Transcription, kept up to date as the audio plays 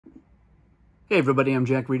Hey everybody, I'm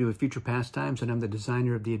Jack Reedy with Future Pastimes, and I'm the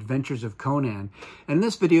designer of The Adventures of Conan. And in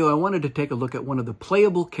this video, I wanted to take a look at one of the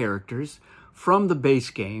playable characters from the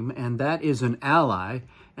base game, and that is an ally,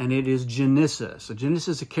 and it is Janissa. So Janissa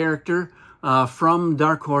is a character from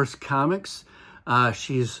Dark Horse Comics.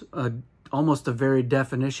 She's almost the very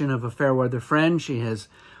definition of a fair weather friend. She has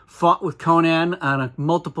fought with Conan on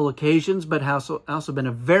multiple occasions, but has also been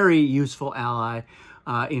a very useful ally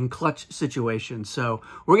in clutch situations. So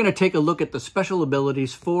we're going to take a look at the special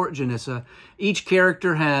abilities for Janissa. Each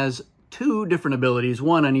character has two different abilities,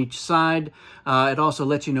 one on each side. It also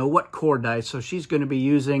lets you know what core dice. So she's going to be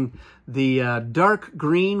using the dark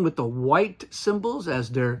green with the white symbols as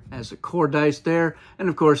the core dice there, and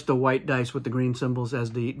of course the white dice with the green symbols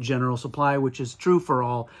as the general supply, which is true for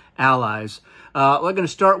all allies. We're going to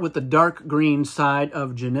start with the dark green side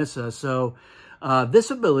of Janissa. So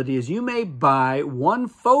this ability is you may buy one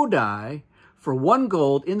foe die for 1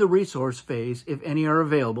 gold in the resource phase if any are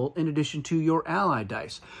available, in addition to your ally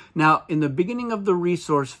dice. Now, in the beginning of the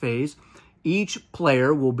resource phase, each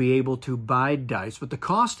player will be able to buy dice, but the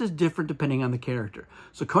cost is different depending on the character.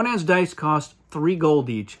 So Conan's dice cost 3 gold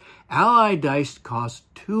each. Ally dice cost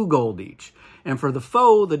 2 gold each. And for the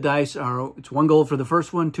foe, the dice are, it's 1 gold for the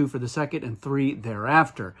first one, 2 for the second, and 3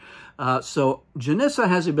 thereafter. So Janissa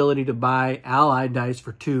has the ability to buy ally dice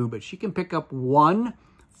for 2, but she can pick up 1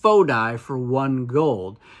 foe die for 1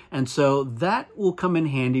 gold. And so that will come in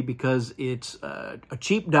handy because it's a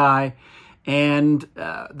cheap die, and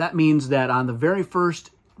that means that on the very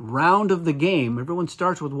first round of the game, everyone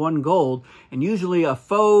starts with 1 gold, and usually the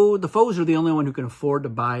foes are the only one who can afford to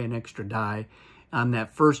buy an extra die on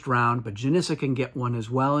that first round, but Janissa can get one as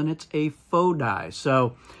well, and it's a foe die.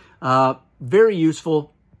 So very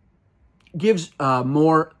useful. Gives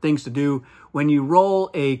more things to do. When you roll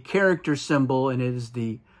a character symbol and it is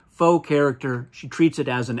the foe character, she treats it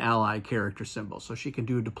as an ally character symbol. So she can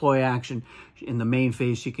do a deploy action in the main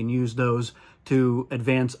phase. She can use those to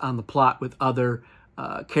advance on the plot with other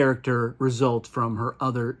character results from her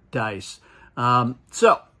other dice.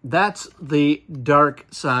 So that's the dark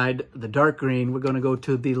side, the dark green. We're going to go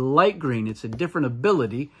to the light green. It's a different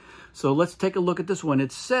ability. So let's take a look at this one.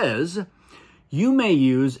 It says you may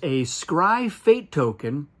use a Scry Fate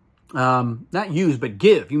token, not use, but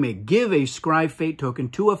give. You may give a Scry Fate token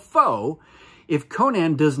to a foe if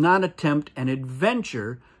Conan does not attempt an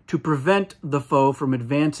adventure to prevent the foe from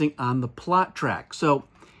advancing on the plot track. So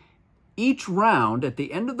each round, at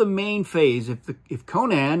the end of the main phase, if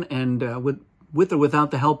Conan, and with or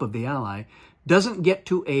without the help of the ally, doesn't get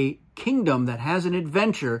to a kingdom that has an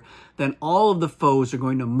adventure, then all of the foes are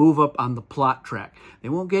going to move up on the plot track. They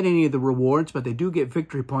won't get any of the rewards, but they do get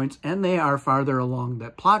victory points, and they are farther along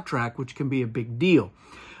that plot track, which can be a big deal.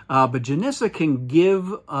 But Janissa can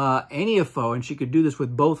give any foe, and she could do this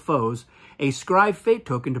with both foes, a Scry Fate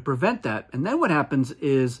token to prevent that. And then what happens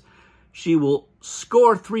is she will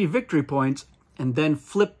score 3 victory points and then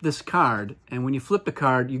flip this card. And when you flip the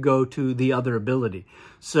card, you go to the other ability.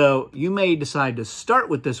 So you may decide to start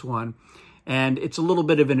with this one, and it's a little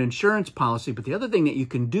bit of an insurance policy. But the other thing that you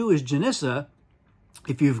can do is Janissa,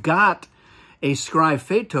 if you've got a Scry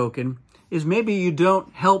Fate token, is maybe you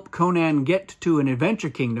don't help Conan get to an adventure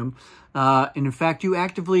kingdom. And in fact, you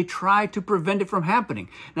actively try to prevent it from happening.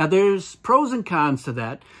 Now, there's pros and cons to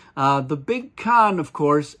that. The big con, of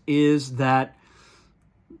course, is that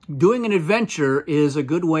doing an adventure is a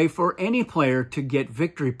good way for any player to get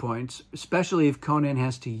victory points, especially if Conan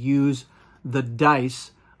has to use the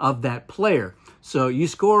dice of that player. So you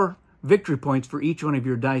score victory points for each one of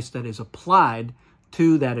your dice that is applied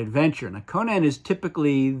to that adventure. Now, Conan is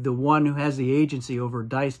typically the one who has the agency over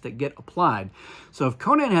dice that get applied. So if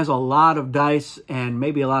Conan has a lot of dice and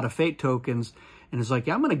maybe a lot of fate tokens, and is like,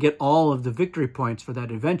 yeah, I'm going to get all of the victory points for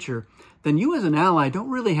that adventure, then you as an ally don't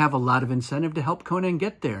really have a lot of incentive to help Conan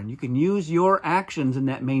get there. And you can use your actions in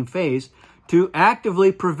that main phase to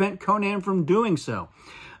actively prevent Conan from doing so.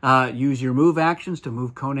 Use your move actions to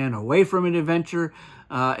move Conan away from an adventure,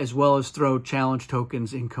 as well as throw challenge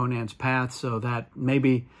tokens in Conan's path so that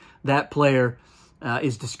maybe that player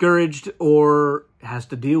is discouraged or has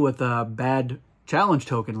to deal with a bad challenge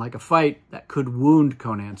token, like a fight that could wound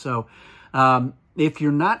Conan. So if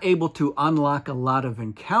you're not able to unlock a lot of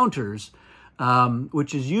encounters,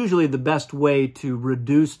 which is usually the best way to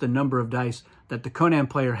reduce the number of dice that the Conan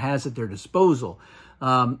player has at their disposal,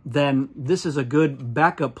 then this is a good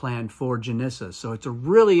backup plan for Janissa. So it's a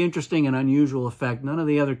really interesting and unusual effect. None of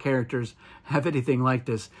the other characters have anything like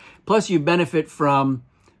this. Plus, you benefit from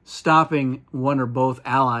stopping one or both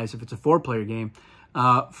allies, if it's a 4-player game,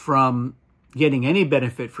 from getting any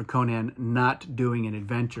benefit for Conan not doing an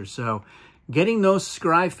adventure. So getting those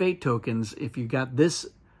Scry Fate tokens, if you got this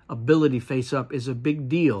ability face up, is a big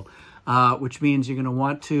deal, which means you're going to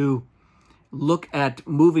want to look at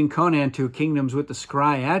moving Conan to kingdoms with the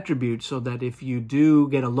Scry attribute so that if you do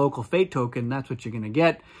get a local Fate token, that's what you're going to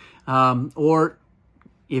get. Or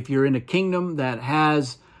if you're in a kingdom that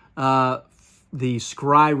has the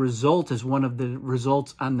Scry result as one of the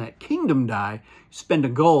results on that kingdom die, spend a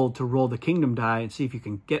gold to roll the kingdom die and see if you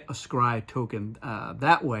can get a Scry token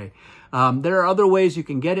that way. There are other ways you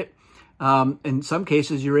can get it. In some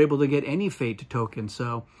cases, you're able to get any Fate token,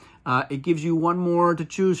 so it gives you one more to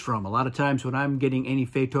choose from. A lot of times when I'm getting any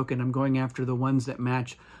Fate token, I'm going after the ones that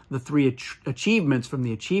match the 3 achievements from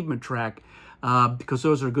the achievement track, because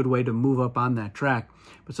those are a good way to move up on that track.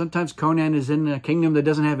 But sometimes Conan is in a kingdom that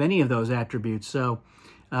doesn't have any of those attributes, so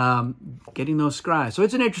getting those Scry. So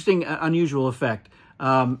it's an interesting, unusual effect.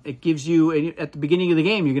 It gives you, at the beginning of the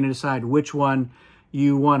game, you're going to decide which one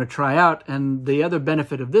you want to try out. And the other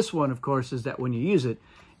benefit of this one, of course, is that when you use it,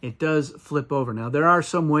 it does flip over. Now, there are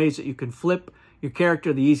some ways that you can flip your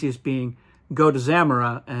character, the easiest being go to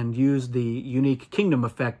Zamora and use the unique kingdom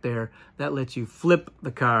effect there. That lets you flip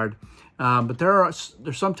the card. But there's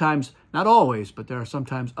sometimes, not always, but there are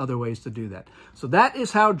sometimes other ways to do that. So that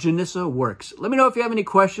is how Janissa works. Let me know if you have any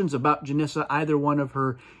questions about Janissa, either one of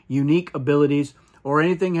her unique abilities or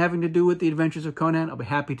anything having to do with the Adventures of Conan. I'll be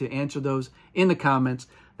happy to answer those in the comments.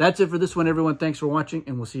 That's it for this one, everyone. Thanks for watching,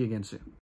 and we'll see you again soon.